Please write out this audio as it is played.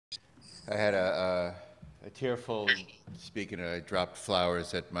I had a tearful, speaking of, I dropped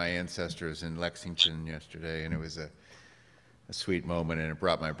flowers at my ancestors in Lexington yesterday, and it was a sweet moment, and it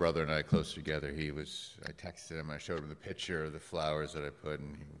brought my brother and I closer together. I texted him, I showed him the picture of the flowers that I put,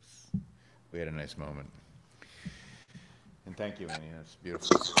 and we had a nice moment. And thank you, Annie, that's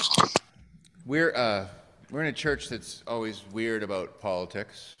beautiful. We're in a church that's always weird about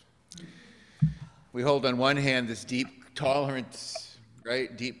politics. We hold on one hand this deep tolerance,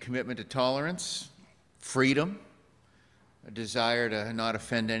 right? Deep commitment to tolerance, freedom, a desire to not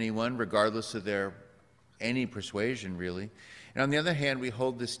offend anyone, regardless of any persuasion, really. And on the other hand, we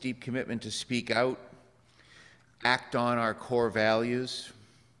hold this deep commitment to speak out, act on our core values.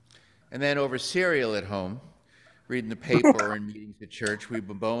 And then over cereal at home, reading the paper and meetings at church, we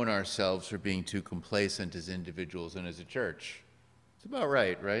bemoan ourselves for being too complacent as individuals and as a church. It's about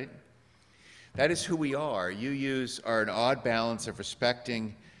right, right? That is who we are. You are an odd balance of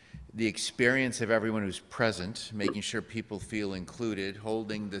respecting the experience of everyone who's present, making sure people feel included,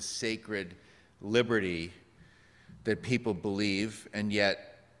 holding the sacred liberty that people believe, and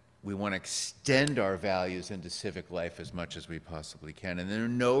yet we want to extend our values into civic life as much as we possibly can. And there are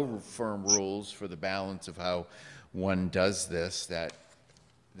no firm rules for the balance of how one does this. That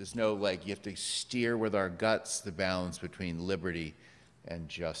there's no, like, you have to steer with our guts the balance between liberty and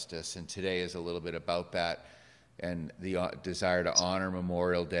justice. And today is a little bit about that, and the desire to honor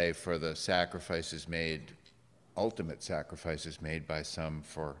Memorial Day for the sacrifices made, ultimate sacrifices made by some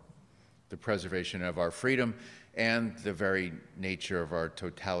for the preservation of our freedom and the very nature of our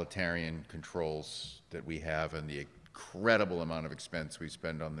totalitarian controls that we have and the incredible amount of expense we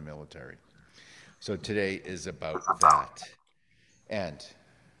spend on the military. So today is about that. And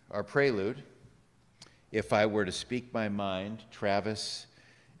our prelude, If I Were to Speak My Mind, Travis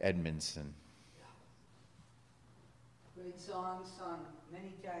Edmondson. Great song, sung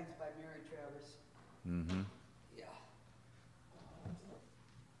many times by Mary Travis. Mm-hmm. Yeah.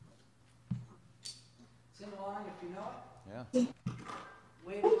 Sing along if you know it. Yeah.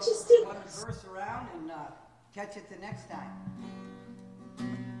 Wait one verse around and catch it the next time.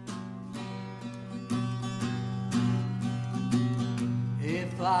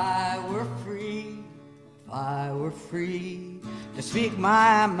 If I were free, if I were free to speak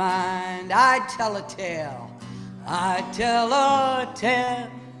my mind, I'd tell a tale. I'd tell a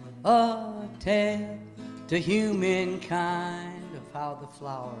tale to humankind of how the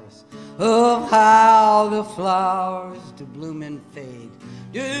flowers do bloom and fade,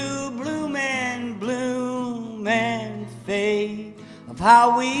 do bloom and fade, of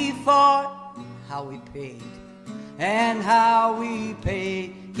how we fought, how we paid, and how we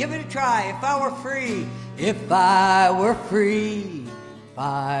paid. Give it a try. If I were free, if I were free, if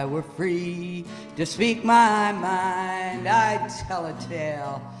I were free to speak my mind, I'd tell a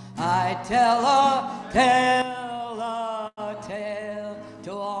tale. I'd tell a tale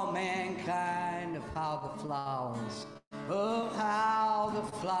to all mankind of how the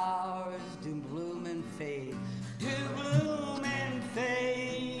flowers do bloom and fade, do bloom and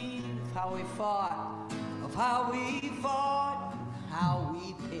fade, of how we fought, of how we fought, how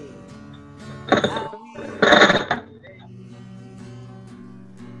we paid, how we paid.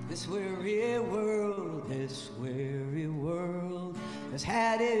 This weary world has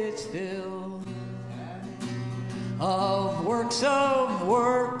had its fill of works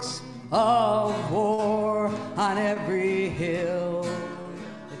of war on every hill.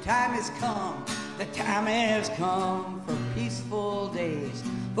 The time has come for peaceful days,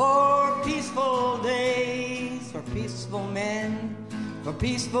 for peaceful days, for peaceful men, for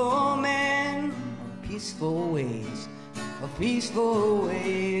peaceful men, for peaceful ways, for peaceful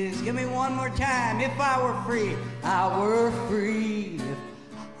ways. Give me one more time. If I were free, I were free. If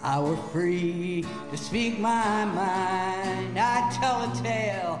I were free to speak my mind, I'd tell a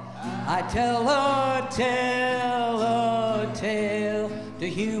tale. I'd tell a tale to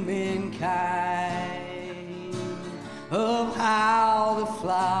humankind of how the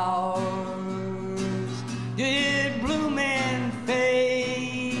flowers did bloom and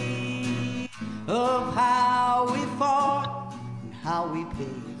fade, of how we fought and how we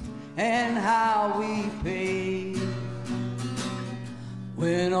paid, and how we paid.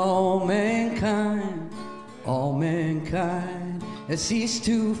 When all mankind has ceased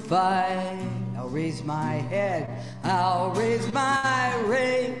to fight, I'll raise my head, I'll raise my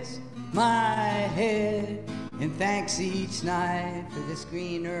head in thanks each night for this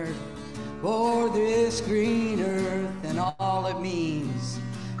green earth, and all it means,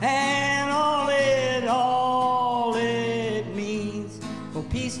 and all it means, for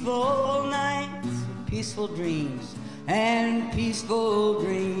peaceful nights, for peaceful dreams, and peaceful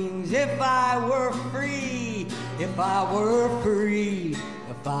dreams. if I were free, if I were free,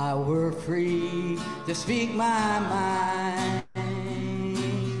 if I were free to speak my mind.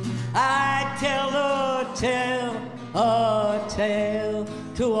 I'd tell a tale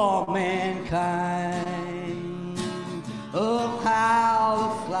to all mankind of how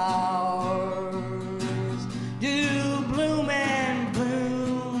the flowers do bloom and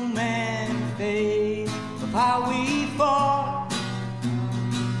fade, of how we fought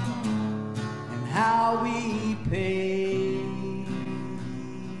and how we paid.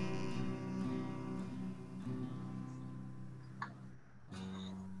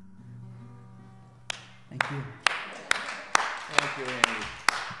 Thank you. Thank you, Annie.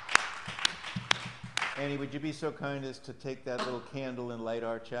 Annie, would you be so kind as to take that little candle and light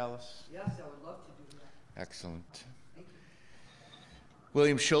our chalice? Yes, I would love to do that. Excellent. Thank you.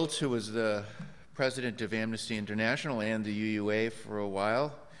 William Schultz, who was the president of Amnesty International and the UUA for a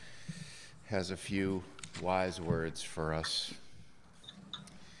while, has a few wise words for us.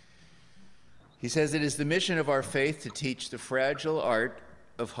 He says, "It is the mission of our faith to teach the fragile art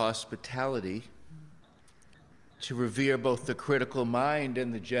of hospitality, to revere both the critical mind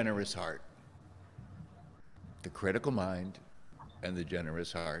and the generous heart." The critical mind and the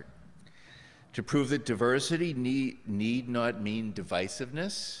generous heart. To prove that diversity need not mean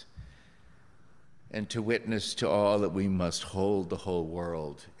divisiveness, and to witness to all that we must hold the whole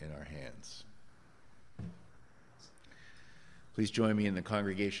world in our hands. Please join me in the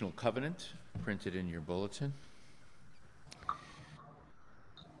Congregational Covenant, printed in your bulletin.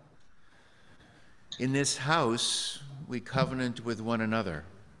 In this house, we covenant with one another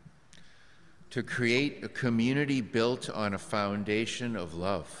to create a community built on a foundation of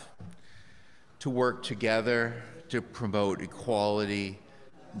love, to work together to promote equality,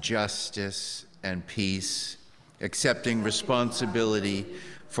 justice, and peace, accepting responsibility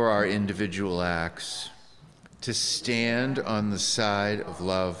for our individual acts, to stand on the side of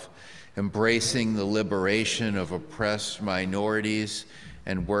love, embracing the liberation of oppressed minorities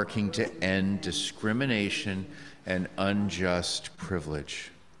and working to end discrimination and unjust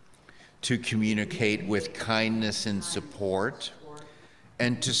privilege, to communicate with kindness and support,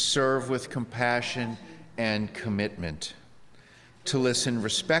 and to serve with compassion and commitment, to listen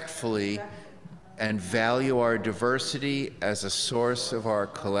respectfully and value our diversity as a source of our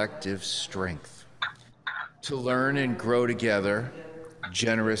collective strength, to learn and grow together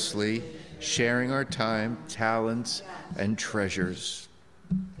generously, sharing our time, talents, and treasures,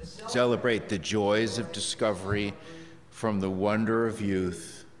 celebrate the joys of discovery from the wonder of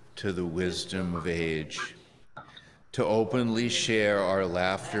youth to the wisdom of age, to openly share our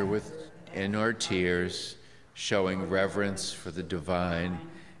laughter in our tears, showing reverence for the divine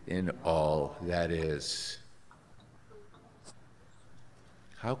in all that is.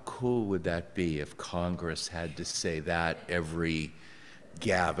 How cool would that be if Congress had to say that every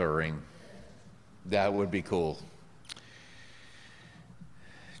gathering? That would be cool.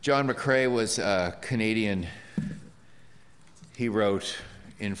 John McCrae was a Canadian. He wrote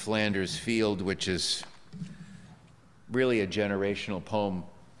In Flanders Field, which is really a generational poem.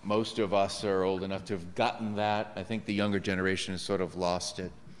 Most of us are old enough to have gotten that. I think the younger generation has sort of lost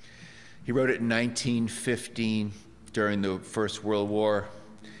it. He wrote it in 1915 during the First World War.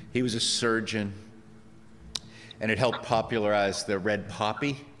 He was a surgeon, and it helped popularize the red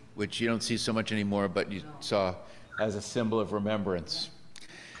poppy, which you don't see so much anymore, but you saw as a symbol of remembrance.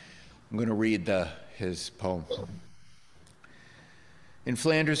 I'm going to read his poem. In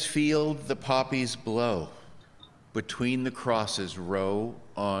Flanders Field, the poppies blow between the crosses, row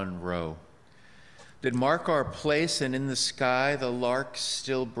on row, that mark our place, and in the sky the larks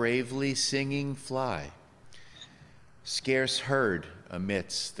still bravely singing fly, scarce heard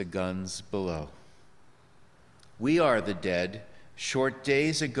amidst the guns below. We are the dead. Short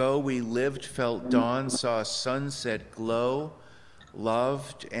days ago we lived, felt dawn, saw sunset glow,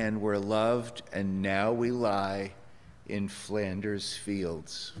 loved and were loved, and now we lie in Flanders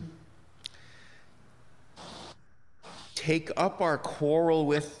fields. Take up our quarrel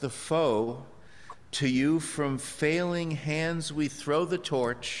with the foe. To you from failing hands we throw the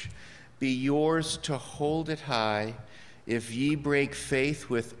torch. Be yours to hold it high. If ye break faith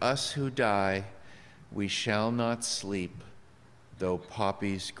with us who die, we shall not sleep, though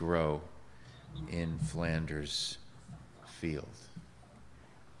poppies grow in Flanders field.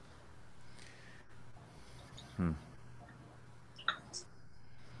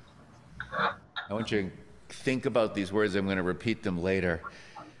 I want you to think about these words. I'm going to repeat them later.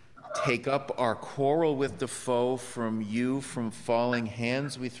 Take up our quarrel with the foe. From you, from falling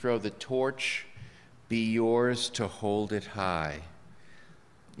hands we throw the torch. Be yours to hold it high.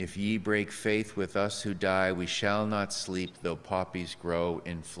 If ye break faith with us who die, we shall not sleep, though poppies grow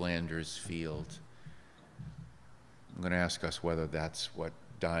in Flanders field. I'm going to ask us whether that's what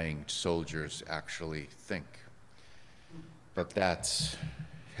dying soldiers actually think. But that's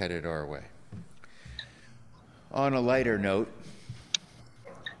headed our way. On a lighter note,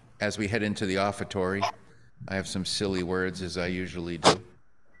 as we head into the offertory, I have some silly words, as I usually do.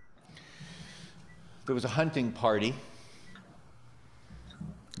 There was a hunting party.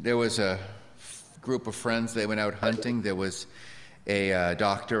 There was a group of friends, they went out hunting. There was a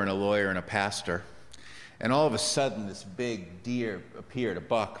doctor and a lawyer and a pastor. And all of a sudden, this big deer appeared, a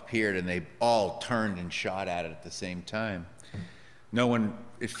buck appeared, and they all turned and shot at it at the same time.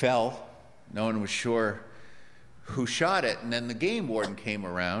 It fell. No one was sure who shot it. And then the game warden came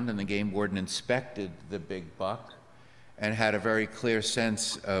around, and the game warden inspected the big buck and had a very clear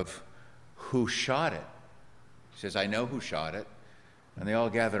sense of who shot it. He says, I know who shot it. And they all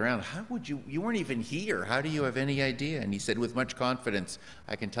gathered around. How would you weren't even here. How do you have any idea? And he said, with much confidence,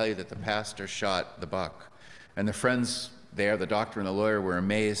 I can tell you that the pastor shot the buck. And the friends there, the doctor and the lawyer, were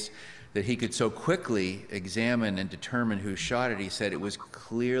amazed that he could so quickly examine and determine who shot it. He said it was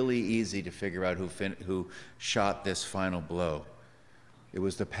clearly easy to figure out who shot this final blow. It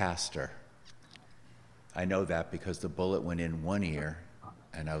was the pastor. I know that because the bullet went in one ear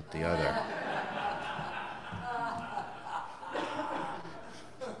and out the other.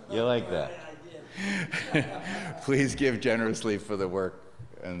 You like that? Please give generously for the work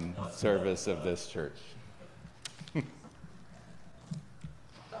and service of this church.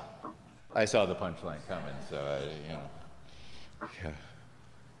 I saw the punchline coming, so yeah.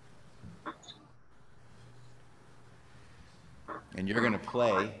 And you're going to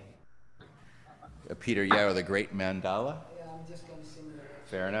play Peter Yarrow, the Great Mandala? Yeah, I'm just going to sing the rest.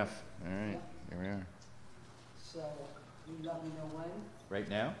 Fair enough. All right, here we are. So, you let me know when? Right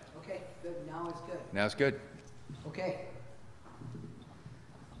now? Okay, good. Now it's good. Now it's good. Okay.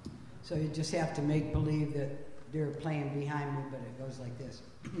 So you just have to make believe that they're playing behind me, but it goes like this.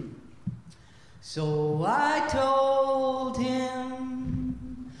 So I told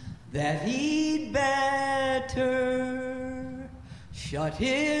him that he'd better shut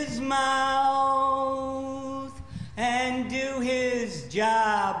his mouth and do his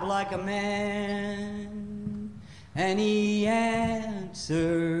job like a man. And he answered,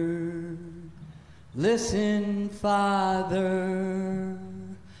 listen, Father,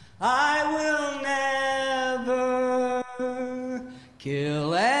 I will never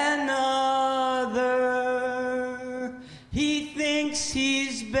kill another. He thinks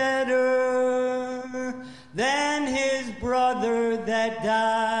he's better than his brother that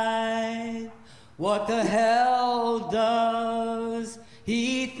died. What the hell does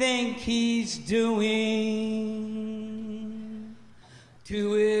he think he's doing?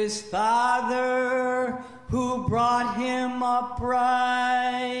 To his father who brought him up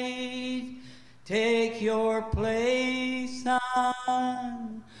right, take your place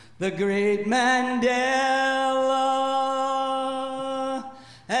on the great Mandela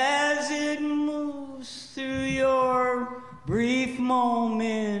as it moves through your brief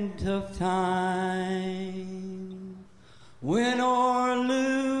moment of time. Win or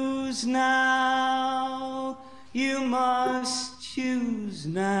lose now, you must choose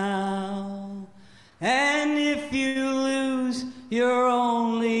now. And if you lose, you're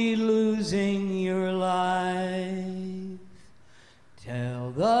only losing your life.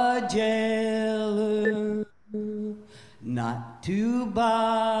 Tell the jailer not to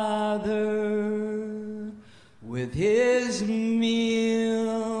bother with his meal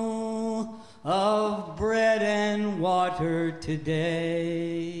of bread and water today.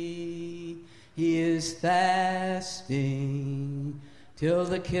 He is fasting till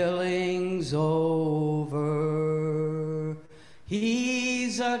the killing's over.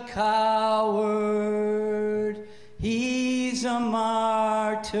 He's a coward, he's a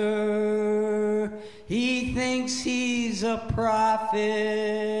martyr. He thinks he's a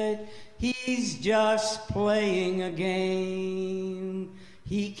prophet, he's just playing a game.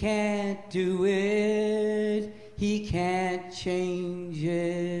 He can't do it, he can't change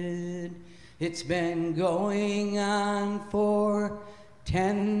it. It's been going on for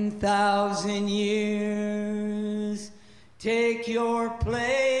 10,000 years. Take your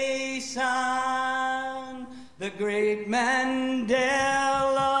place on the great Mandela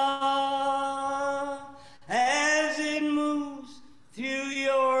as it moves through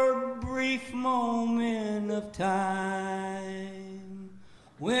your brief moment of time.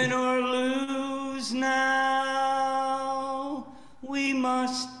 Win or lose now, we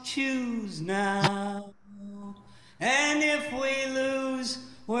must choose now. And if we lose,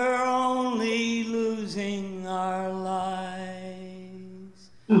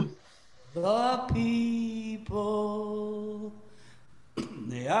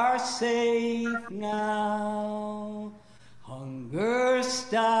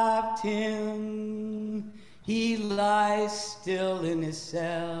 stopped him. He lies still in his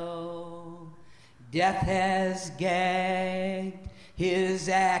cell. Death has gagged his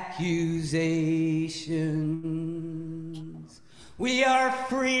accusations. We are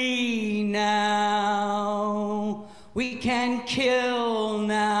free now. We can kill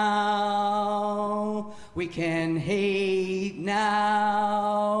now. We can hate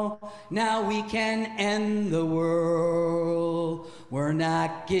now. Now we can end the world. We're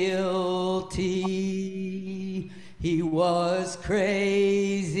not guilty. He was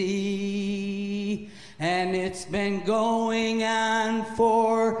crazy. And it's been going on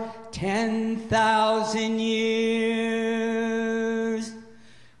for 10,000 years.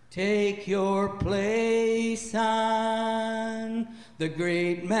 Take your place on the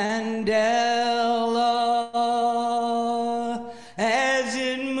great Mandela as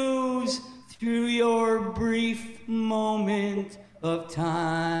it moves through your brief moment of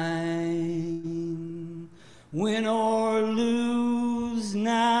time. Win or lose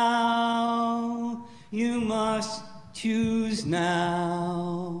now, you must choose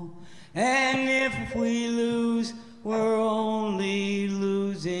now. And if we lose, we're only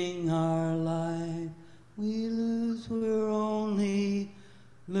losing our life. We lose, we're only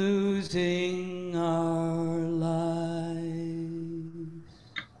losing our lives.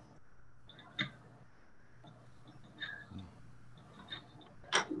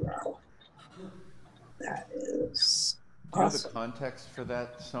 That is Do you know awesome. the context for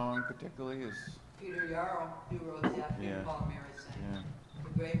that song particularly? Is Peter Yarrow, he wrote that. Yeah. Paul Mary sang. yeah. The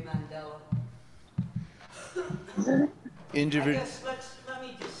great Mandela. I guess let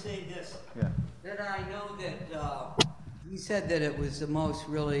me just say this. Yeah. That I know that he said that it was the most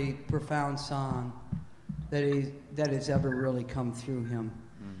really profound song that has ever really come through him.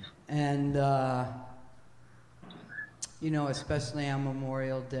 And you know, especially on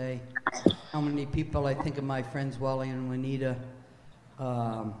Memorial Day, how many people, I think of my friends Wally and Juanita.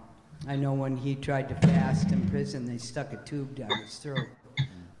 I know when he tried to fast in prison, they stuck a tube down his throat.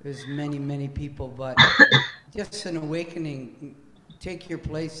 There's many, many people, but just an awakening. Take your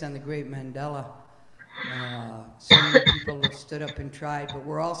place on the great Mandela. So many people have stood up and tried, but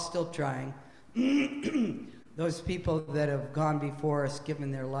we're all still trying. Those people that have gone before us,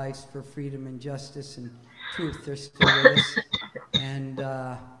 given their lives for freedom and justice and truth, they're still with us. And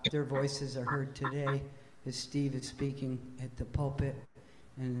their voices are heard today as Steve is speaking at the pulpit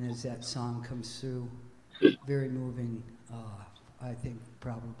and as that song comes through. Very moving, I think,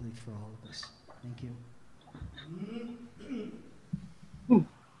 probably for all of us. Thank you.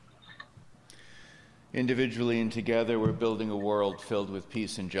 Individually and together, we're building a world filled with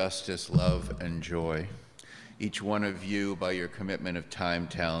peace and justice, love and joy. Each one of you, by your commitment of time,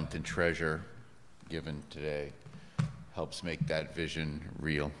 talent, and treasure given today, helps make that vision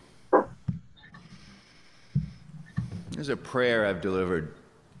real. There's a prayer I've delivered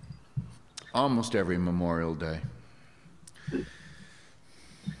almost every Memorial Day.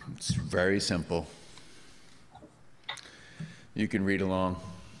 It's very simple. You can read along.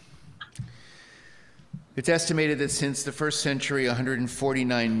 It's estimated that since the first century,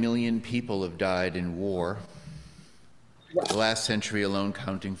 149 million people have died in war. The last century alone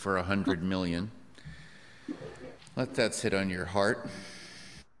counting for 100 million. Let that sit on your heart.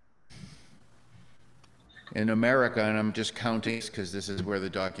 In America, and I'm just counting because this is where the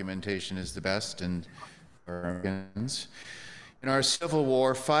documentation is the best, and for Americans, in our Civil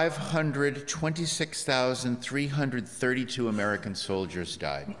War, 526,332 American soldiers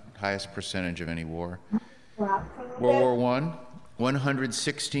died, highest percentage of any war. World War I,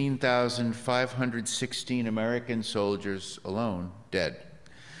 116,516 American soldiers alone dead.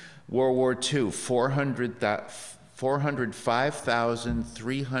 World War II,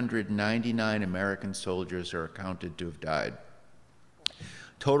 405,399 American soldiers are accounted to have died.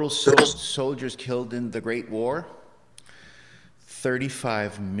 Total soldiers killed in the Great War,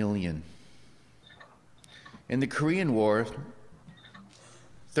 35 million. In the Korean War,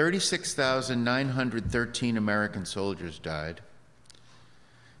 36,913 American soldiers died.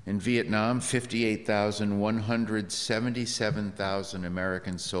 In Vietnam, 58,177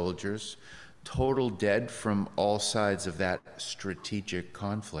 American soldiers, total dead from all sides of that strategic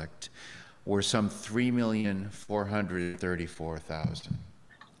conflict, were some 3,434,000.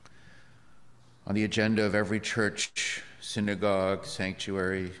 On the agenda of every church, synagogue,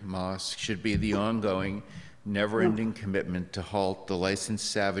 sanctuary, mosque should be the ongoing, never-ending commitment to halt the licensed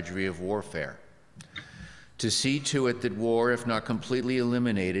savagery of warfare, to see to it that war, if not completely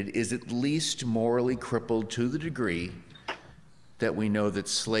eliminated, is at least morally crippled to the degree that we know that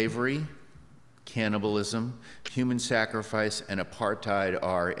slavery, cannibalism, human sacrifice, and apartheid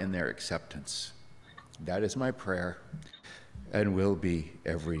are in their acceptance. That is my prayer, and will be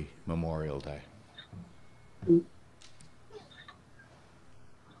every Memorial Day.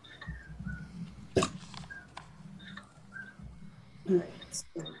 All right, so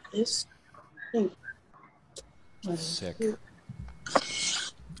this thing. Sick.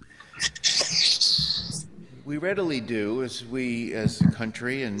 We readily do, as we as a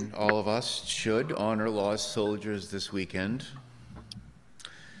country and all of us should, honor lost soldiers this weekend.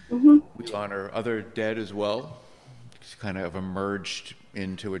 We honor other dead as well. It's kind of emerged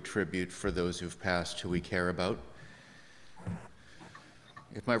into a tribute for those who've passed who we care about.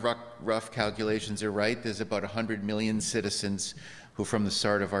 If my rough calculations are right, there's about 100 million citizens who from the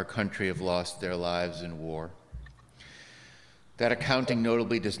start of our country have lost their lives in war. That accounting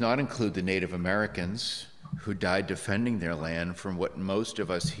notably does not include the Native Americans who died defending their land from what most of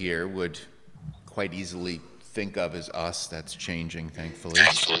us here would quite easily think of as us. That's changing, thankfully.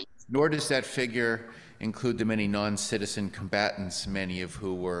 Nor does that figure include the many non-citizen combatants, many of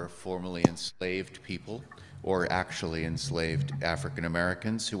who were formerly enslaved people, or actually enslaved African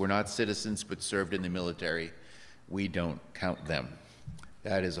Americans who were not citizens but served in the military. We don't count them.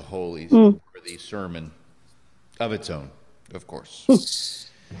 That is a wholly worthy sermon of its own, of course.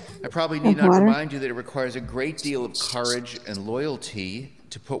 I probably need not remind you that it requires a great deal of courage and loyalty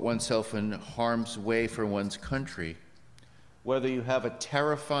to put oneself in harm's way for one's country. Whether you have a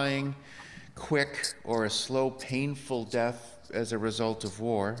terrifying, quick, or a slow, painful death as a result of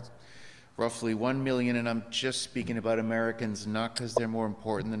war, roughly 1 million, and I'm just speaking about Americans, not because they're more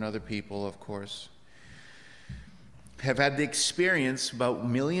important than other people, of course, have had the experience, about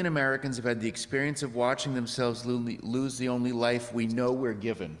 1 million Americans have had the experience of watching themselves lose the only life we know we're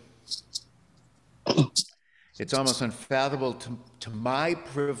given. It's almost unfathomable to my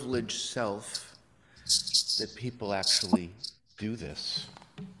privileged self that people actually do this.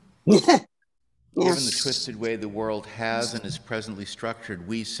 Given the twisted way the world has and is presently structured,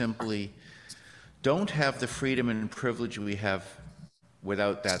 we simply don't have the freedom and privilege we have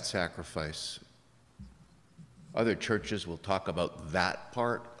without that sacrifice. Other churches will talk about that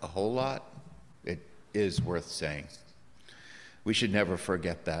part a whole lot. It is worth saying. We should never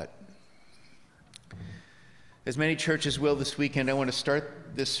forget that. As many churches will this weekend, I want to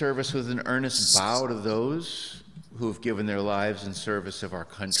start this service with an earnest bow to those who have given their lives in service of our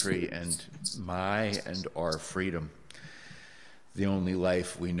country and my and our freedom. The only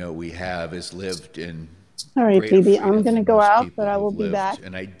life we know we have is lived in all right, Phoebe, I'm going to go out, but I will be back.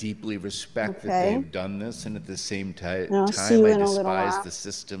 And I deeply respect that they've done this, and at the same time, I despise the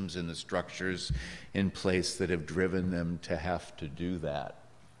systems and the structures in place that have driven them to have to do that.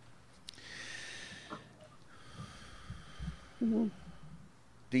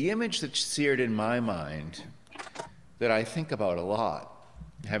 The image that's seared in my mind that I think about a lot,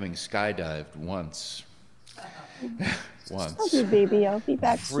 having skydived once, Okay, baby, I'll be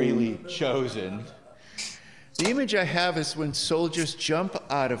back freely chosen. The image I have is when soldiers jump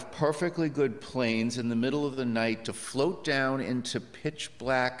out of perfectly good planes in the middle of the night to float down into pitch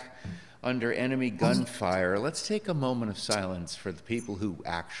black under enemy gunfire. Let's take a moment of silence for the people who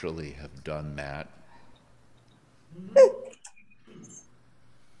actually have done that.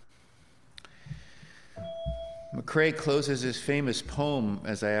 McCrae closes his famous poem,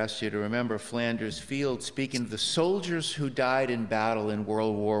 as I asked you to remember, Flanders Field, speaking of the soldiers who died in battle in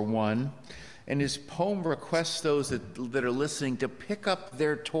World War I. And his poem requests those that are listening to pick up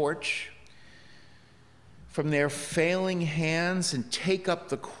their torch from their failing hands and take up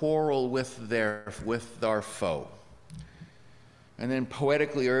the quarrel with our foe. And then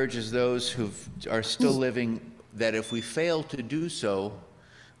poetically urges those who are still living that if we fail to do so,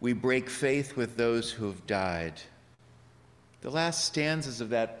 we break faith with those who have died. The last stanzas of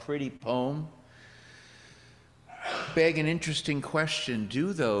that pretty poem beg an interesting question.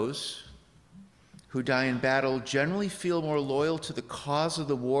 Do those who die in battle generally feel more loyal to the cause of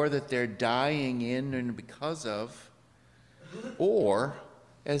the war that they're dying in and because of? Or,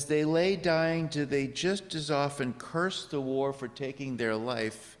 as they lay dying, do they just as often curse the war for taking their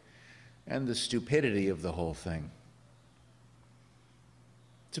life and the stupidity of the whole thing?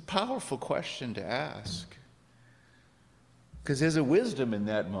 It's a powerful question to ask, because there's a wisdom in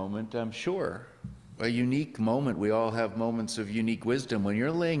that moment, I'm sure. A unique moment. We all have moments of unique wisdom. When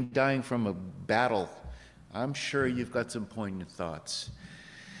you're dying from a battle, I'm sure you've got some poignant thoughts.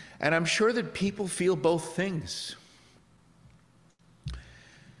 And I'm sure that people feel both things.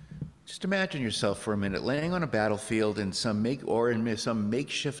 Just imagine yourself for a minute laying on a battlefield in some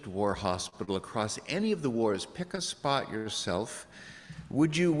makeshift war hospital across any of the wars. Pick a spot yourself.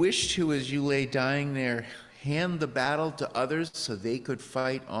 Would you wish to, as you lay dying there, hand the battle to others so they could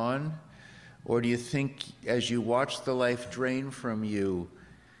fight on? Or do you think, as you watch the life drain from you,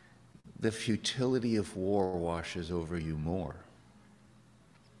 the futility of war washes over you more?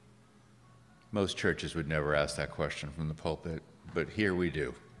 Most churches would never ask that question from the pulpit, but here we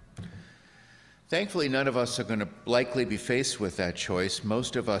do. Thankfully, none of us are going to likely be faced with that choice.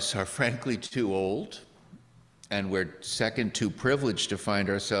 Most of us are frankly too old, and we're second too privileged to find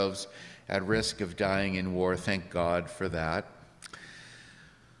ourselves at risk of dying in war. Thank God for that.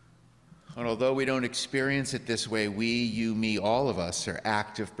 And although we don't experience it this way, we, you, me, all of us are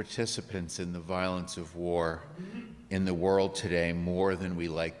active participants in the violence of war in the world today more than we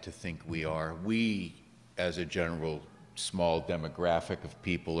like to think we are. We, as a general small demographic of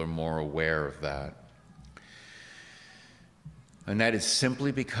people, are more aware of that. And that is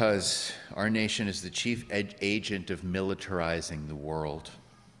simply because our nation is the chief agent of militarizing the world.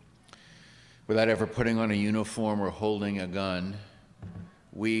 Without ever putting on a uniform or holding a gun,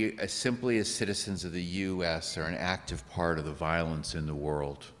 we, simply as citizens of the U.S., are an active part of the violence in the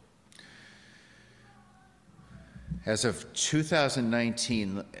world. As of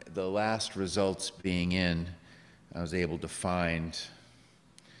 2019, the last results being in, I was able to find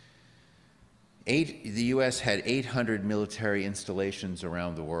the U.S. had 800 military installations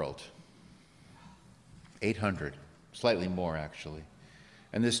around the world. 800, slightly more actually.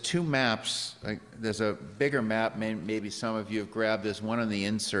 And there's two maps. There's a bigger map, maybe some of you have grabbed. There's one on the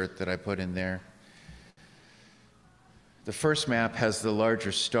insert that I put in there. The first map has the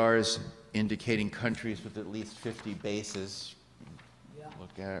larger stars indicating countries with at least 50 bases. Yeah.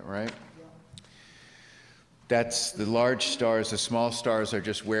 Look at it, right? Yeah. That's the large stars. The small stars are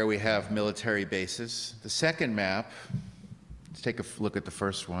just where we have military bases. The second map, let's take a look at the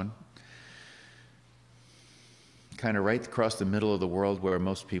first one. Kind of right across the middle of the world where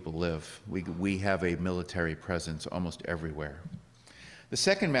most people live. We have a military presence almost everywhere. The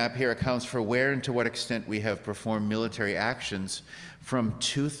second map here accounts for where and to what extent we have performed military actions from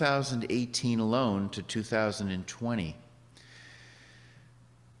 2018 alone to 2020.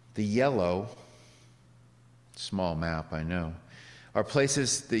 The yellow, small map, I know, are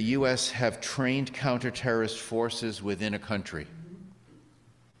places the U.S. have trained counter-terrorist forces within a country.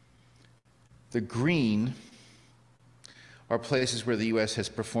 The green are places where the U.S. has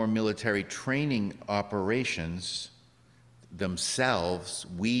performed military training operations themselves.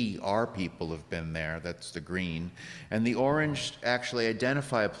 Our people have been there, that's the green. And the orange actually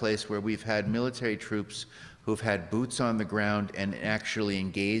identify a place where we've had military troops who've had boots on the ground and actually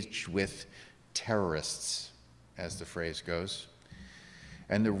engaged with terrorists, as the phrase goes.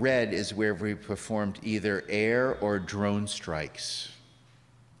 And the red is where we performed either air or drone strikes,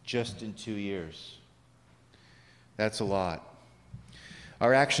 just in 2 years. That's a lot.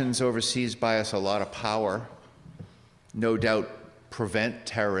 Our actions overseas buy us a lot of power, no doubt prevent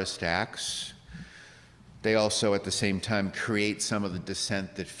terrorist acts. They also, at the same time, create some of the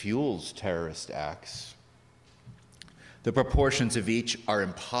dissent that fuels terrorist acts. The proportions of each are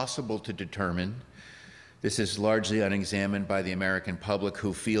impossible to determine. This is largely unexamined by the American public,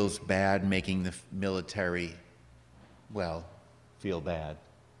 who feels bad making the military, well, feel bad.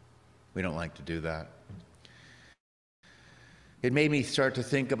 We don't like to do that. It made me start to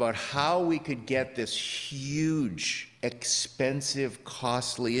think about how we could get this huge, expensive,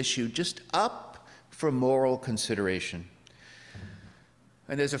 costly issue just up for moral consideration.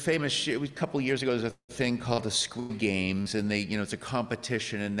 And there's a famous, a couple of years ago, there's a thing called the Squid Games, and it's a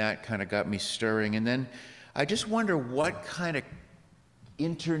competition, and that kind of got me stirring. And then I just wonder what kind of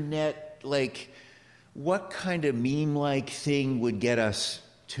internet, what kind of meme-like thing would get us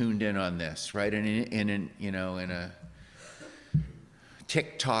tuned in on this, right? In a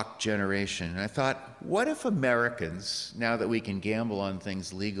TikTok generation. And I thought, what if Americans, now that we can gamble on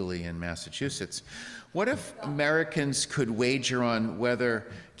things legally in Massachusetts, what if Americans could wager on whether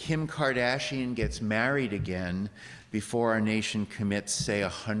Kim Kardashian gets married again before our nation commits, say,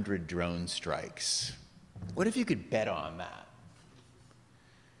 100 drone strikes? What if you could bet on that?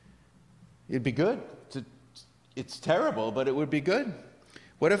 It'd be good. It's terrible, but it would be good.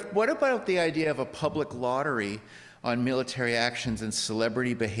 What about the idea of a public lottery on military actions and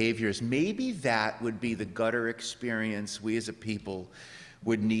celebrity behaviors? Maybe that would be the gutter experience we as a people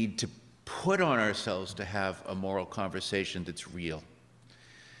would need to put on ourselves to have a moral conversation that's real.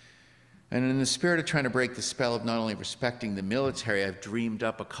 And in the spirit of trying to break the spell of not only respecting the military, I've dreamed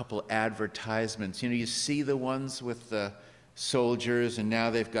up a couple advertisements. You see the ones with the soldiers, and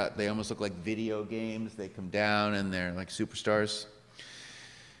now they almost look like video games. They come down and they're like superstars.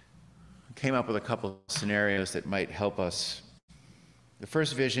 Came up with a couple of scenarios that might help us The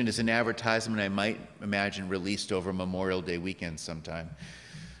first vision is an advertisement I might imagine released over Memorial Day weekend sometime.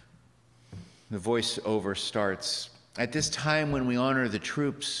 The voiceover starts, "At this time when we honor the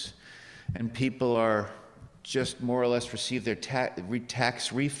troops and people are just more or less receive their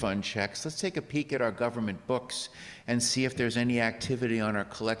tax refund checks, let's take a peek at our government books and see if there's any activity on our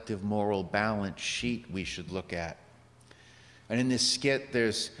collective moral balance sheet we should look at." And in this skit,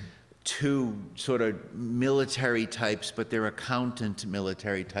 there's two sort of military types, but they're accountant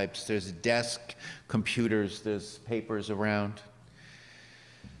military types. There's desk computers, there's papers around.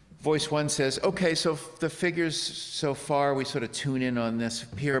 Voice one says, "Okay, so the figures so far, we sort of tune in on this,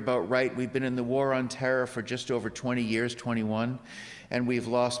 appear about right. We've been in the war on terror for just over 20 years, 21, and we've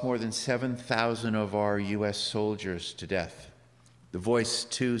lost more than 7,000 of our US soldiers to death." The voice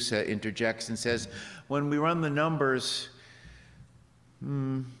two interjects and says, "When we run the numbers,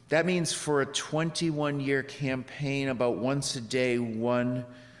 that means for a 21-year campaign, about once a day, one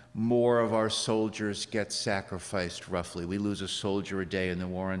more of our soldiers gets sacrificed, roughly. We lose a soldier a day in the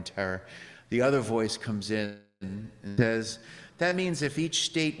war on terror." The other voice comes in and says, "That means if each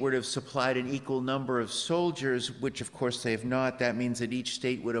state would have supplied an equal number of soldiers, which of course they have not, that means that each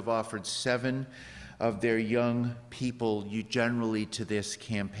state would have offered 7 of their young people generally to this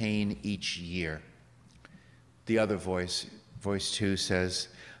campaign each year." The other voice 2 says,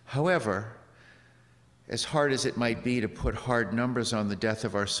 "However, as hard as it might be to put hard numbers on the death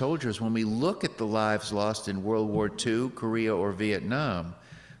of our soldiers, when we look at the lives lost in World War II, Korea, or Vietnam,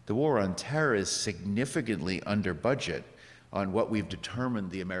 the war on terror is significantly under budget on what we've determined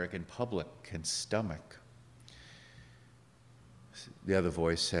the American public can stomach." The other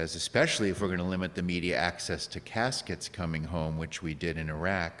voice says, "Especially if we're going to limit the media access to caskets coming home, which we did in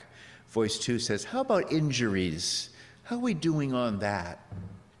Iraq." Voice 2 says, "How about injuries? How are we doing on that?"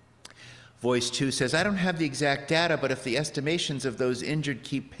 Voice 2 says, "I don't have the exact data, but if the estimations of those injured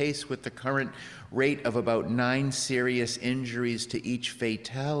keep pace with the current rate of about 9 serious injuries to each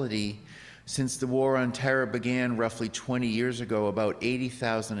fatality, since the war on terror began roughly 20 years ago, about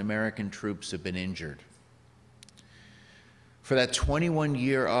 80,000 American troops have been injured. For that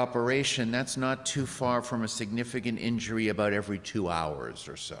 21-year operation, that's not too far from a significant injury about every 2 hours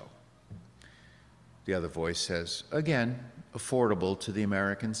or so." The other voice says, again, affordable to the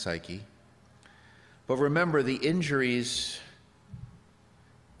American psyche. "But remember, the injuries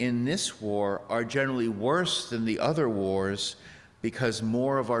in this war are generally worse than the other wars because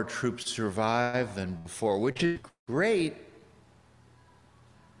more of our troops survive than before," which is great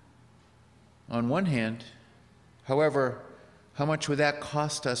on one hand. However, how much would that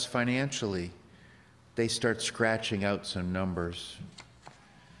cost us financially? They start scratching out some numbers.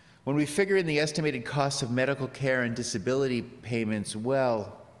 When we figure in the estimated costs of medical care and disability payments,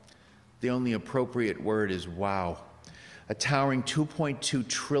 well, the only appropriate word is wow. A towering $2.2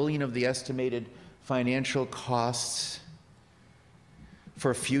 trillion of the estimated financial costs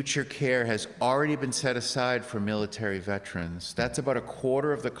for future care has already been set aside for military veterans. That's about a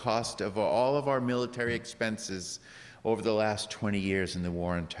quarter of the cost of all of our military expenses over the last 20 years in the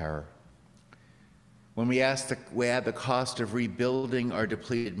war on terror. When we add the cost of rebuilding our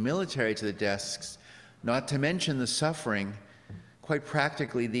depleted military to the desks, not to mention the suffering, quite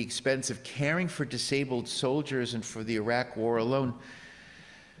practically the expense of caring for disabled soldiers and for the Iraq war alone,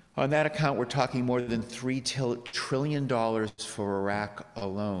 on that account, we're talking more than $3 trillion for Iraq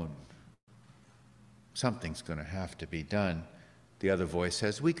alone. Something's going to have to be done. The other voice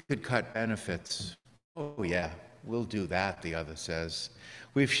says, "We could cut benefits." "Oh yeah, we'll do that," the other says.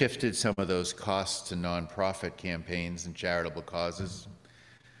 "We've shifted some of those costs to nonprofit campaigns and charitable causes."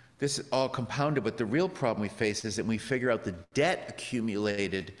 This is all compounded, but the real problem we face is that when we figure out the debt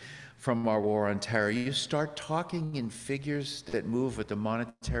accumulated from our war on terror, you start talking in figures that move with the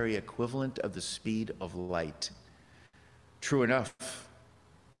monetary equivalent of the speed of light. True enough,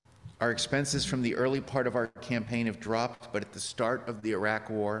 our expenses from the early part of our campaign have dropped, but at the start of the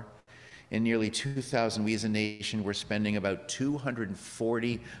Iraq war, in nearly 2000, we as a nation were spending about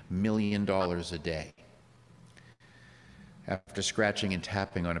 $240 million a day. After scratching and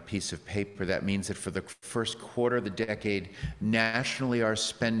tapping on a piece of paper, that means that for the first quarter of the decade, nationally our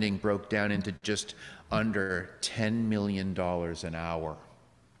spending broke down into just under $10 million an hour.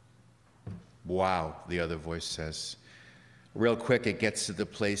 Wow, the other voice says. Real quick, it gets to the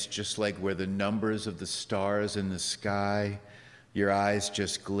place just like where the numbers of the stars in the sky, your eyes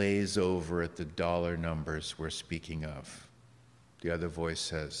just glaze over at the dollar numbers we're speaking of. The other voice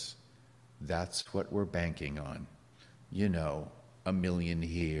says, that's what we're banking on. You know, $1 million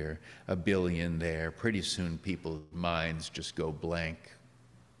here, $1 billion there. Pretty soon people's minds just go blank.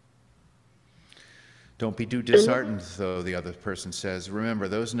 Don't be too disheartened, though, the other person says. Remember,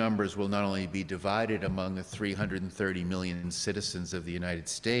 those numbers will not only be divided among the 330 million citizens of the United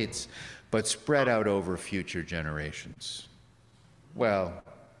States, but spread out over future generations. Well,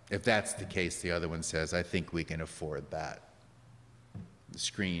 if that's the case, the other one says, I think we can afford that. The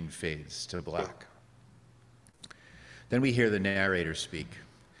screen fades to black. Then we hear the narrator speak.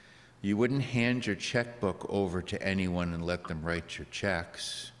 You wouldn't hand your checkbook over to anyone and let them write your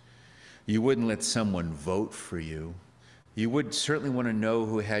checks. You wouldn't let someone vote for you. You would certainly want to know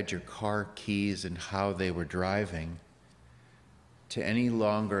who had your car keys and how they were driving. To any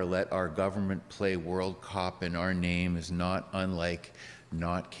longer let our government play world cop in our name is not unlike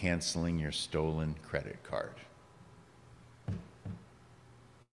not canceling your stolen credit card. Can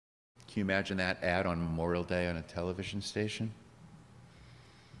you imagine that ad on Memorial Day on a television station?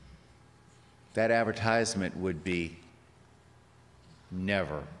 That advertisement would be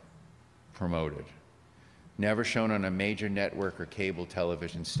never promoted, never shown on a major network or cable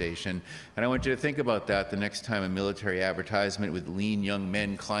television station. And I want you to think about that the next time a military advertisement with lean young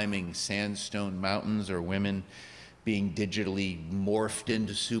men climbing sandstone mountains or women being digitally morphed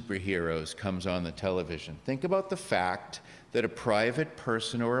into superheroes comes on the television. Think about the fact that a private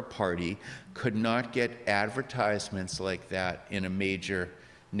person or a party could not get advertisements like that in a major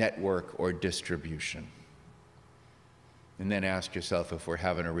network or distribution. And then ask yourself if we're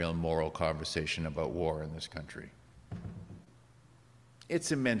having a real moral conversation about war in this country.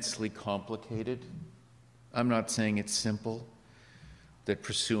 It's immensely complicated. I'm not saying it's simple, that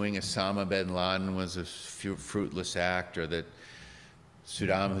pursuing Osama bin Laden was a fruitless act, or that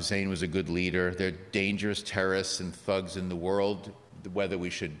Saddam Hussein was a good leader. There are dangerous terrorists and thugs in the world, whether we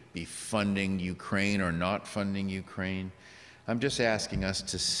should be funding Ukraine or not funding Ukraine. I'm just asking us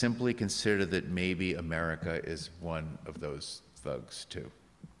to simply consider that maybe America is one of those thugs too.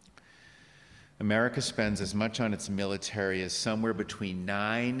 America spends as much on its military as somewhere between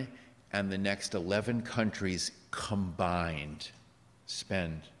 9 and the next 11 countries combined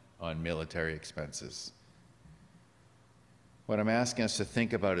spend on military expenses. What I'm asking us to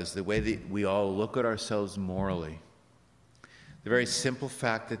think about is the way that we all look at ourselves morally. The very simple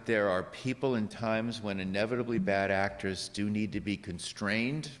fact that there are people in times when inevitably bad actors do need to be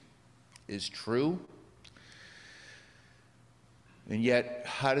constrained is true. And yet,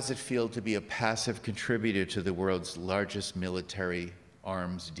 how does it feel to be a passive contributor to the world's largest military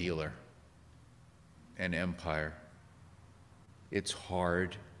arms dealer and empire? It's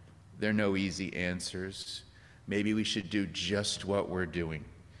hard. There are no easy answers. Maybe we should do just what we're doing.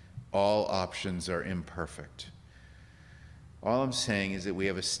 All options are imperfect. All I'm saying is that we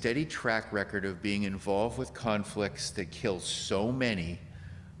have a steady track record of being involved with conflicts that kill so many,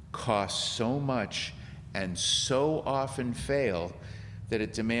 cost so much, and so often fail that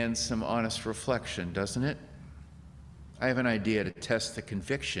it demands some honest reflection, doesn't it? I have an idea to test the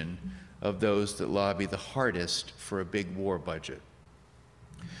conviction of those that lobby the hardest for a big war budget.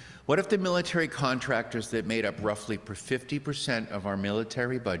 What if the military contractors that made up roughly 50% of our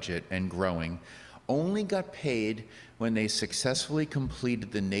military budget and growing only got paid when they successfully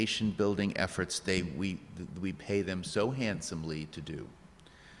completed the nation-building efforts we pay them so handsomely to do?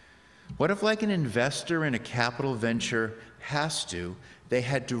 What if, like an investor in a capital venture they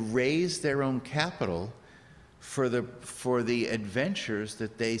had to raise their own capital for the adventures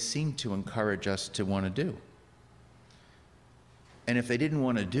that they seem to encourage us to want to do? And if they didn't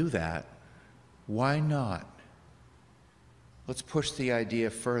want to do that, why not? Let's push the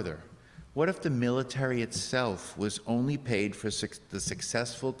idea further. What if the military itself was only paid for the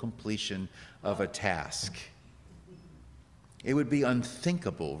successful completion of a task? It would be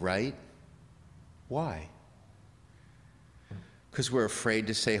unthinkable, right? Why? Because we're afraid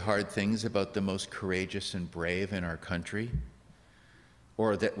to say hard things about the most courageous and brave in our country?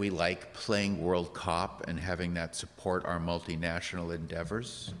 Or that we like playing world cop and having that support our multinational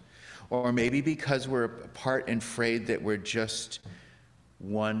endeavors? Or maybe because we're apart and afraid that we're just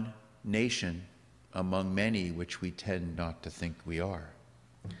one nation among many, which we tend not to think we are.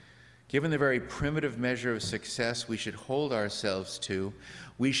 Given the very primitive measure of success we should hold ourselves to,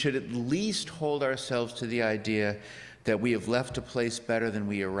 we should at least hold ourselves to the idea that we have left a place better than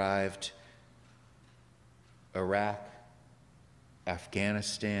we arrived. Iraq,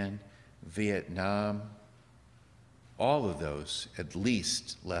 Afghanistan, Vietnam, all of those at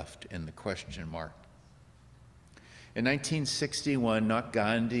least left in the question mark. In 1961, not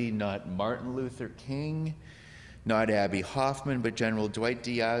Gandhi, not Martin Luther King, not Abbie Hoffman, but General Dwight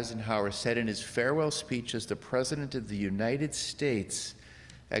D. Eisenhower said in his farewell speech as the President of the United States,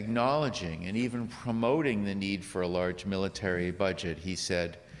 acknowledging and even promoting the need for a large military budget, he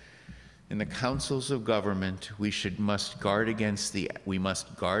said, In the councils of government, we must guard against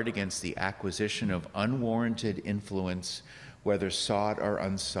the acquisition of unwarranted influence, whether sought or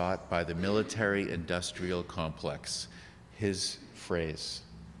unsought, by the military-industrial complex. His phrase.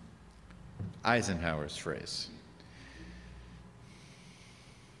 Eisenhower's phrase.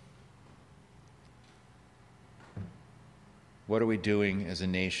 What are we doing as a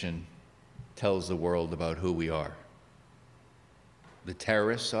nation tells the world about who we are. The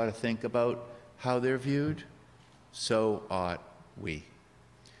terrorists ought to think about how they're viewed. So ought we.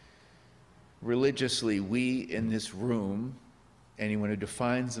 Religiously, we in this room, anyone who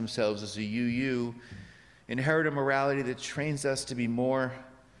defines themselves as a UU, inherit a morality that trains us to be more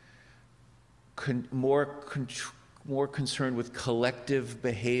concerned with collective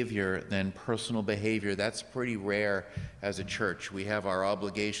behavior than personal behavior. That's pretty rare as a church. We have our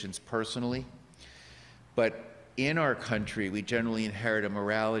obligations personally, but in our country, we generally inherit a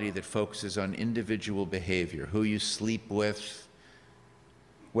morality that focuses on individual behavior, who you sleep with,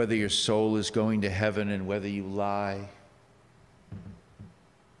 whether your soul is going to heaven, and whether you lie.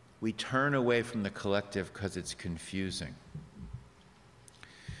 We turn away from the collective because it's confusing.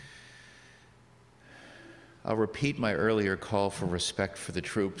 I'll repeat my earlier call for respect for the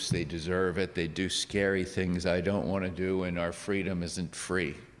troops. They deserve it. They do scary things I don't want to do, and our freedom isn't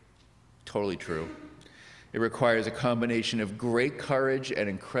free. Totally true. It requires a combination of great courage and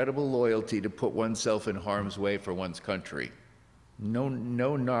incredible loyalty to put oneself in harm's way for one's country. No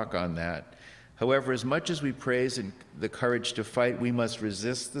knock on that. However, as much as we praise the courage to fight, we must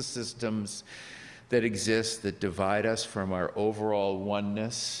resist the systems that exist that divide us from our overall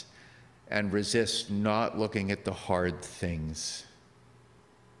oneness, and resist not looking at the hard things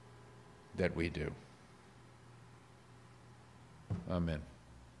that we do. Amen.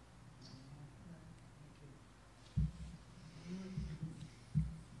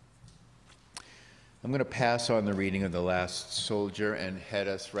 I'm going to pass on the reading of The Last Soldier and head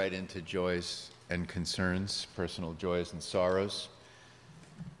us right into joys and concerns, personal joys and sorrows.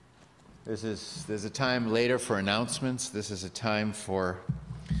 There's a time later for announcements. This is a time for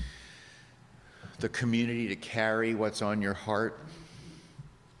the community to carry what's on your heart.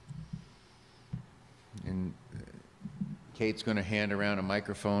 And Kate's going to hand around a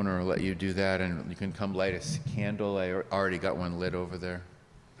microphone or let you do that, and you can come light a candle. I already got one lit over there.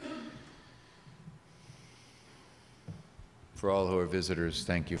 For all who are visitors,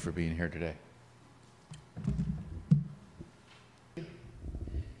 thank you for being here today.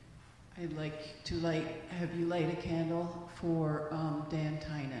 I'd like to have you light a candle for Dan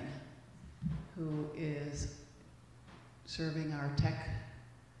Tynan, who is serving our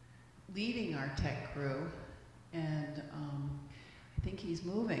leading our tech crew, and I think he's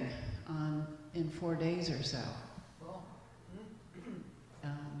moving in 4 days or so.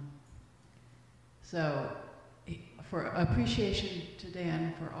 So, for appreciation to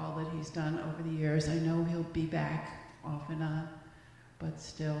Dan for all that he's done over the years. I know he'll be back off and on, but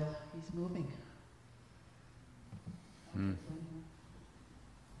still, he's moving. Mm.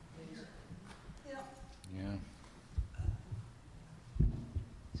 Yeah.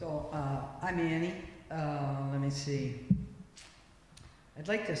 So, I'm Annie. Let me see. I'd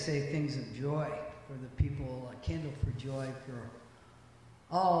like to say things of joy for the people, a candle for joy for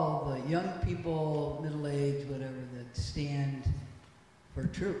all the young people, middle-aged, whatever, that stand for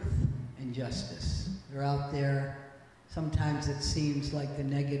truth and justice. They're out there. Sometimes it seems like the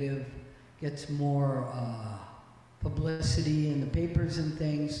negative gets more publicity in the papers and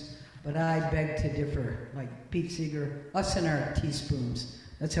things, but I beg to differ. Like Pete Seeger, us and our teaspoons.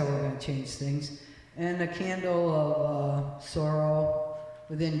 That's how we're going to change things. And a candle of sorrow.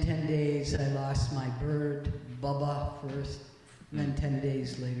 Within 10 days, I lost my bird, Bubba, first. And then 10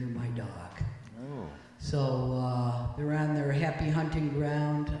 days later, my dog. Oh. So they're on their happy hunting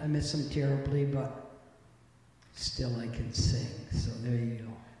ground. I miss them terribly, but still I can sing. So there you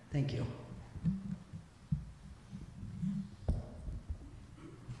go. Thank you.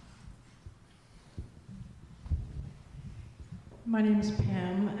 My name is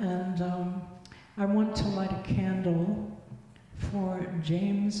Pam, and I want to light a candle for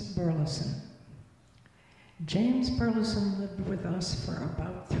James Burleson. James Burleson lived with us for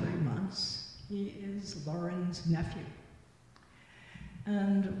about 3 months. He is Lauren's nephew.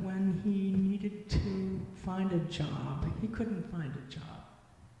 And when he needed to find a job, he couldn't find a job.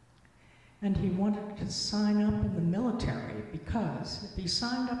 And he wanted to sign up in the military because if he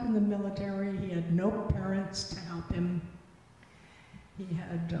signed up in the military, he had no parents to help him. He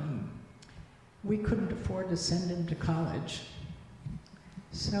had, we couldn't afford to send him to college.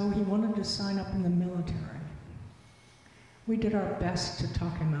 So he wanted to sign up in the military. We did our best to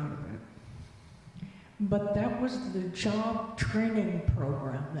talk him out of it. But that was the job training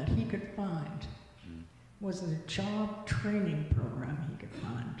program that he could find, was the job training program he could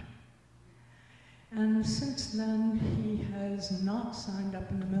find. And since then, he has not signed up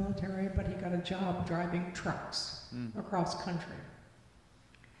in the military, but he got a job driving trucks across country.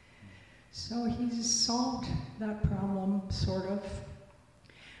 So he's solved that problem, sort of.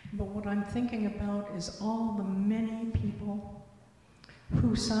 But what I'm thinking about is all the many people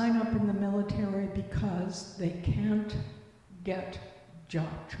who sign up in the military because they can't get job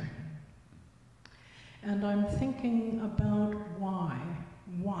training. And I'm thinking about why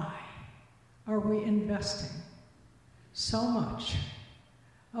are we investing so much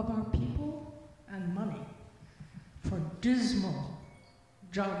of our people and money for dismal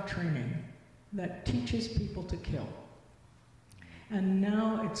job training that teaches people to kill? And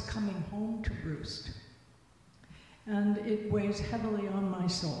now it's coming home to roost. And it weighs heavily on my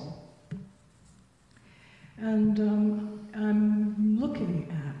soul. And I'm looking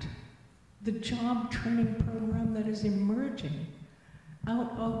at the job training program that is emerging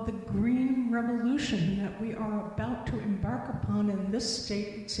out of the green revolution that we are about to embark upon in this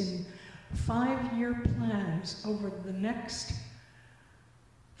state. It's in 5-year plans over the next,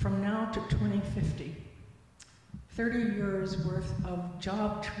 from now to 2050. 30 years worth of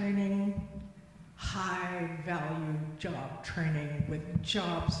job training, high value job training with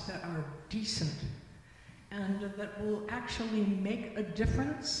jobs that are decent and that will actually make a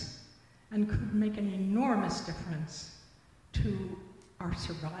difference and could make an enormous difference to our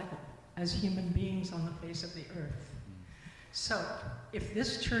survival as human beings on the face of the earth. So, if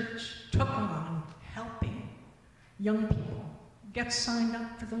this church took on helping young people get signed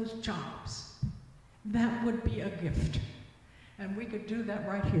up for those jobs, that would be a gift. And we could do that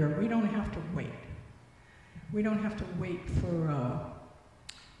right here. We don't have to wait. We don't have to wait for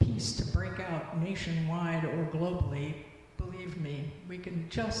peace to break out nationwide or globally. Believe me, we can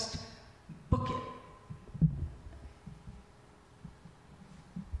just book it.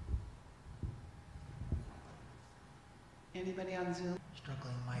 Anybody on Zoom?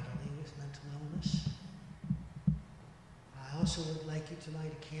 Struggling mightily with mental illness. I also would like you to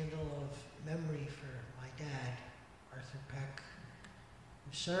light a candle of memory for my dad, Arthur Peck,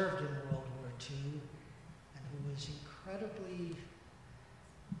 who served in World War II and who was incredibly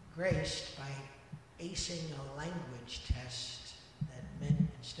graced by acing a language test that meant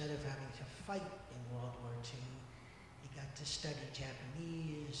instead of having to fight in World War II, he got to study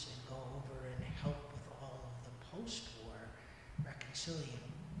Japanese and go over and help with all of the post-war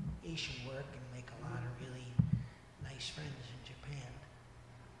reconciliation work and make a lot of really nice friends in Japan.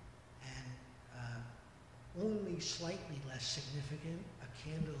 And only slightly less significant, a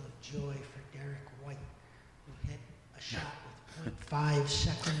candle of joy for Derek White, who hit a shot with 0.5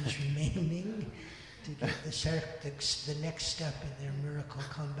 seconds remaining to get the next step in their miracle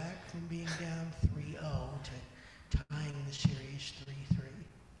comeback from being down 3-0 to tying the series 3-3.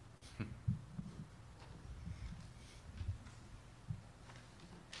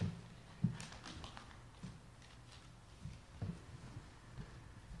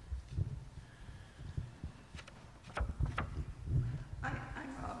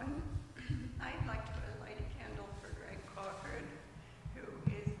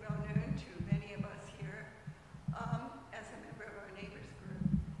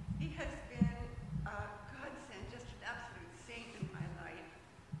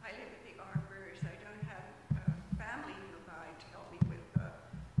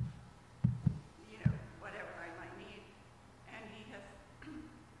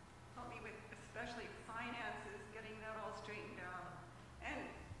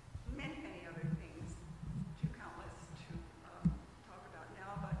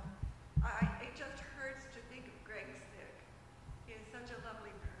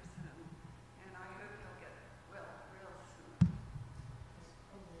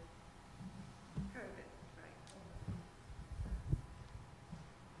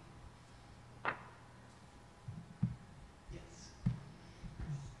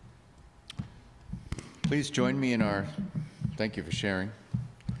 Please join me in our, thank you for sharing.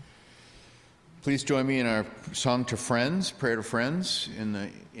 Please join me in our song to friends, prayer to friends, in the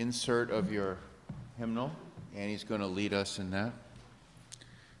insert of your hymnal. Annie's going to lead us in that.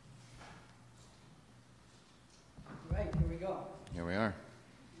 Right, here we go. Here we are.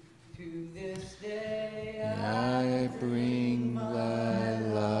 To this day I bring thy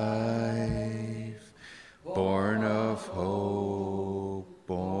life, born of hope,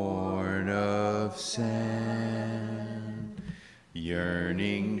 born of sand,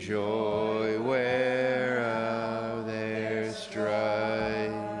 yearning joy where there's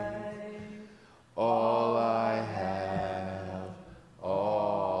strife. All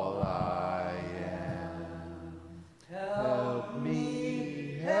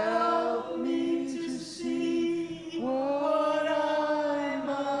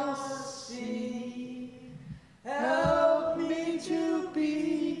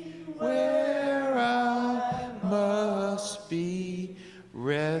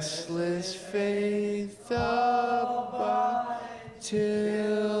restless faith abide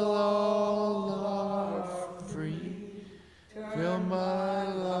till all are free. Fill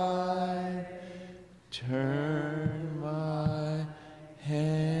my life, turn my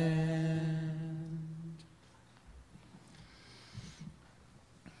hand.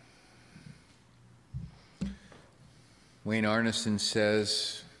 Wayne Arneson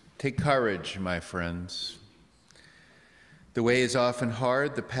says, "Take courage, my friends. The way is often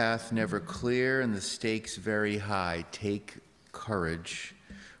hard, the path never clear, and the stakes very high. Take courage,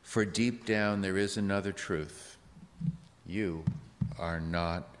 for deep down there is another truth. You are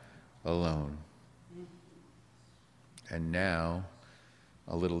not alone." And now,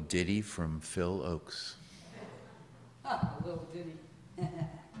 a little ditty from Phil Oakes. A little ditty. The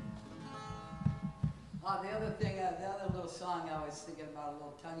other thing, the other little song I was thinking about, a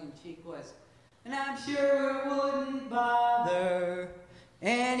little tongue-in-cheek, was, "And I'm sure it wouldn't bother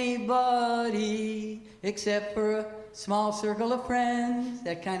anybody except for a small circle of friends."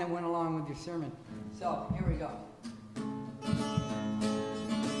 That kind of went along with your sermon. So, here we go.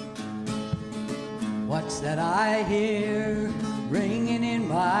 What's that I hear ringing in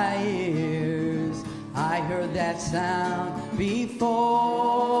my ears? I heard that sound before.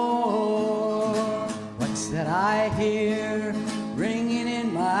 What's that I hear ringing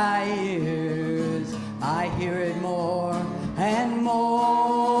in my ears? I hear it more and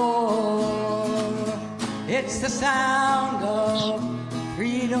more. It's the sound of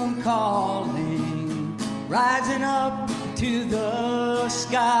freedom calling, rising up to the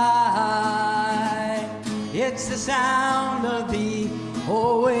sky. It's the sound of the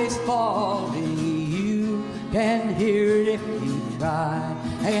always falling. You can hear it if you try.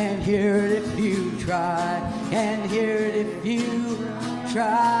 And hear it if you try. And hear it if you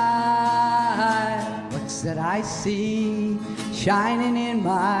try. What's that I see shining in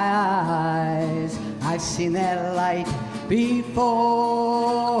my eyes? I've seen that light before.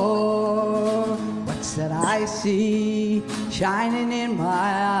 What's that I see shining in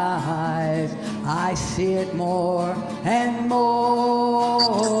my eyes? I see it more and more.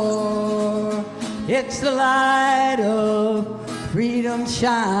 It's the light of freedom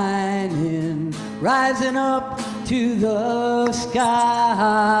shining, rising up to the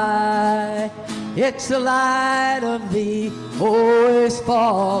sky. It's the light of the always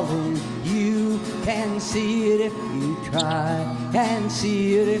falling. You can see it if you try. Can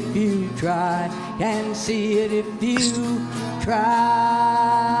see it if you try. Can see it if you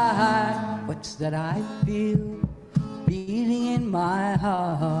try. What's that I feel beating in my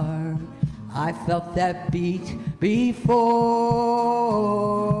heart? I felt that beat before.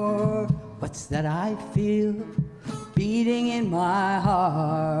 What's that I feel beating in my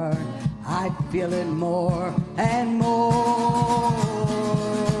heart? I feel it more and more.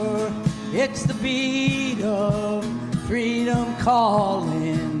 It's the beat of freedom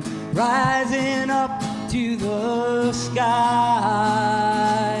calling, rising up to the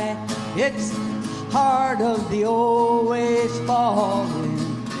sky. It's heart of the always falling.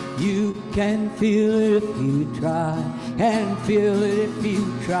 You can feel it if you try. Can feel it if you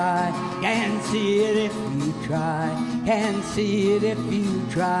try. Can see it if you try. Can see it if you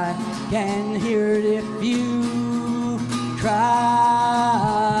try. Can hear it if you try.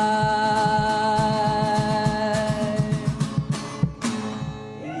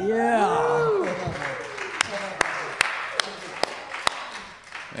 Yeah.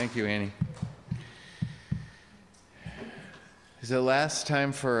 Thank you, Annie. It's the last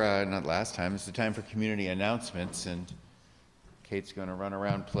time for, not last time, it's the time for community announcements, and Kate's going to run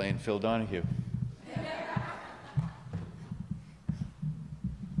around playing Phil Donahue. Please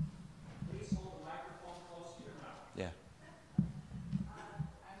hold the microphone close to your mouth. Yeah.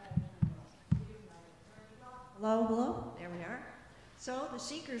 Hello, hello, there we are. So the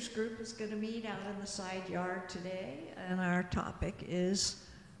Seekers group is going to meet out in the side yard today, and our topic is,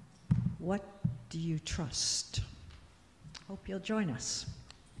 what do you trust? Hope you'll join us.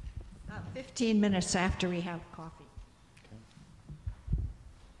 About 15 minutes after we have coffee.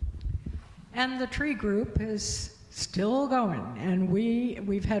 And the tree group is still going, and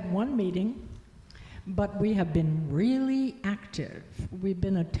we've had one meeting, but we have been really active. We've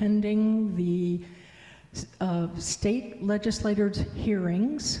been attending the state legislators'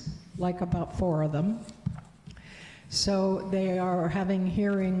 hearings, like about 4 of them. So they are having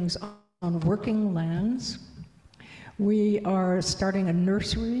hearings on working lands. We are starting a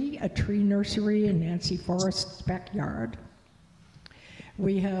nursery, a tree nursery in Nancy Forrest's backyard.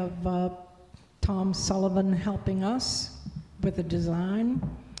 We have Tom Sullivan helping us with the design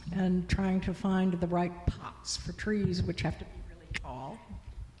and trying to find the right pots for trees, which have to be really tall.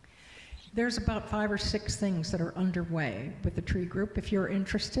 There's about 5 or 6 things that are underway with the tree group. If you're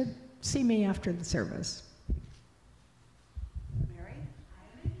interested, see me after the service. Mary?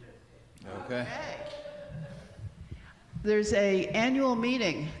 Okay. There's a annual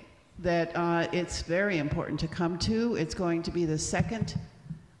meeting that it's very important to come to. It's going to be the second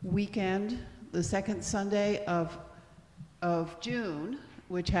weekend, the second Sunday of June,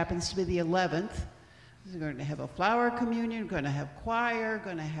 which happens to be the 11th. We're going to have a flower communion, we're going to have choir,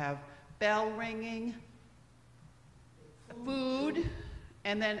 going to have bell ringing, food,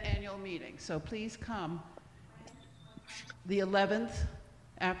 and then annual meeting. So please come the 11th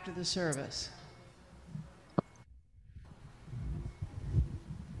after the service.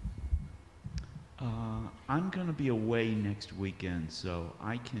 I'm going to be away next weekend, so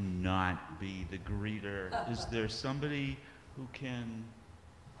I cannot be the greeter. Is there somebody who can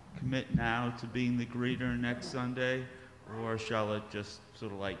commit now to being the greeter next Sunday, or shall it just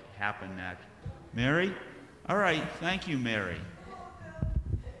sort of like happen next? Mary? All right, thank you, Mary.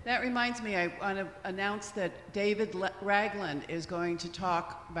 That reminds me, I want to announce that David Ragland is going to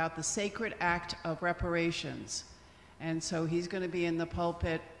talk about the sacred act of reparations. And so he's going to be in the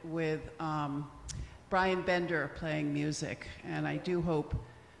pulpit with Brian Bender playing music. And I do hope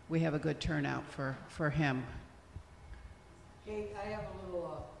we have a good turnout for him. Kate, I have a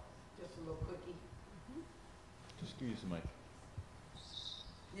little, just a little quickie. Just use the mic.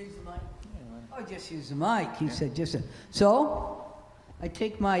 Use the mic? Oh, just use the mic. He said just a, so, I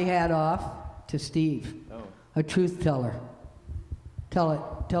take my hat off to Steve, a truth teller. Tell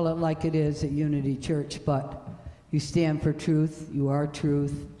it like it is at Unity Church, but you stand for truth, you are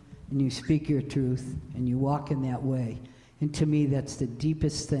truth, and you speak your truth, and you walk in that way. And to me, that's the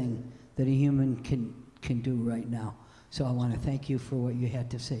deepest thing that a human can do right now. So I want to thank you for what you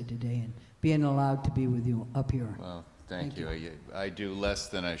had to say today and being allowed to be with you up here. Well, thank you. I do less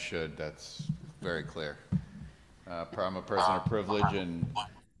than I should. That's very clear. I'm a person of privilege, and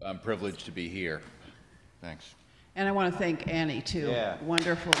I'm privileged to be here. Thanks. And I want to thank Annie, too. Yeah.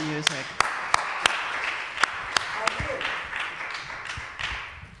 Wonderful music.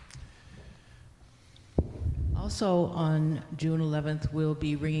 Also on June 11th, we'll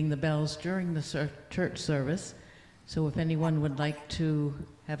be ringing the bells during the church service. So if anyone would like to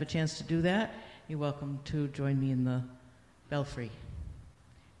have a chance to do that, you're welcome to join me in the belfry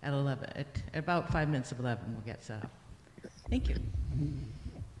at 11. At about 5 minutes of 11, we'll get set up. Thank you.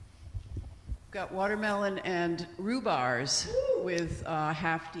 Got watermelon and rhubars with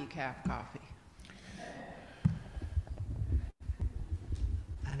half decaf coffee.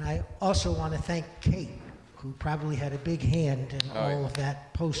 And I also want to thank Kate, who probably had a big hand in all of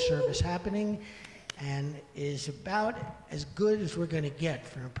that post-service happening, and is about as good as we're going to get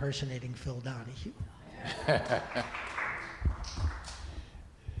for impersonating Phil Donahue.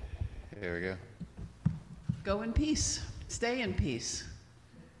 There we go. Go in peace. Stay in peace.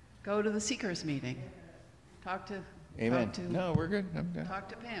 Go to the Seekers meeting. Talk to. Amen. No, we're good. I'm done. Talk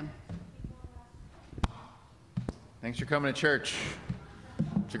to Pam. Thanks for coming to church.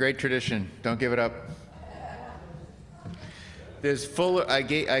 It's a great tradition. Don't give it up. There's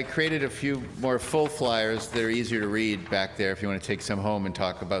I created a few more full flyers that are easier to read back there if you want to take some home and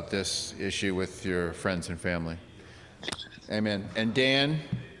talk about this issue with your friends and family. Amen. And Dan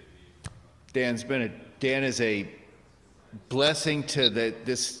is a blessing to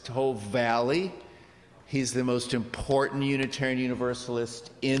this whole valley. He's the most important Unitarian Universalist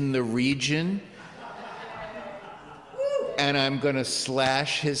in the region. And I'm going to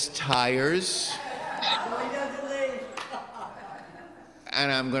slash his tires. And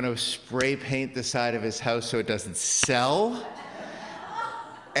I'm going to spray paint the side of his house so it doesn't sell.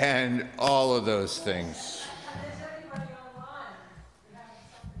 And all of those things.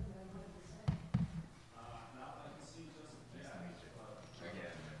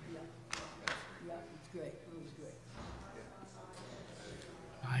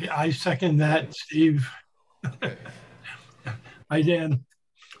 I second that, Steve. Hi, Dan.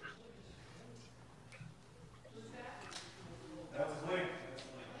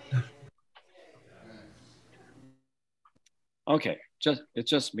 Okay, it's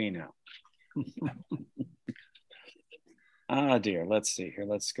just me now. Ah, dear. Let's see here.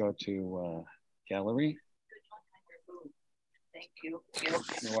 Let's go to gallery. Thank you. You're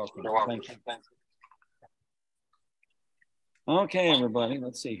welcome. Thank you. Okay, everybody.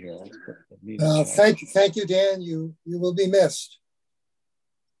 Let's see here. Let's put the meeting thank you, Dan. You will be missed.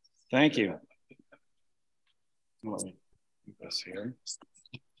 Thank you. This here.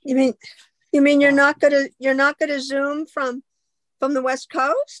 You mean you're not gonna Zoom from the West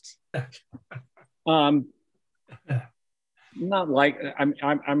Coast? Not like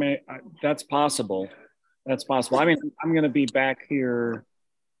that's possible. That's possible. I mean, I'm going to be back here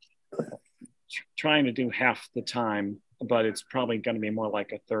trying to do half the time, but it's probably going to be more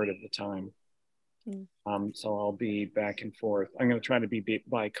like a third of the time. So I'll be back and forth. I'm going to try to be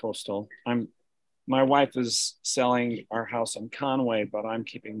bi-coastal. My wife is selling our house in Conway, but I'm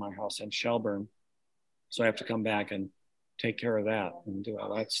keeping my house in Shelburne. So I have to come back and take care of that and do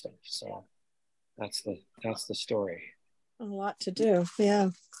all that stuff. So that's the story. A lot to do. Yeah.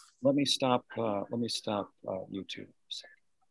 Let me stop YouTube.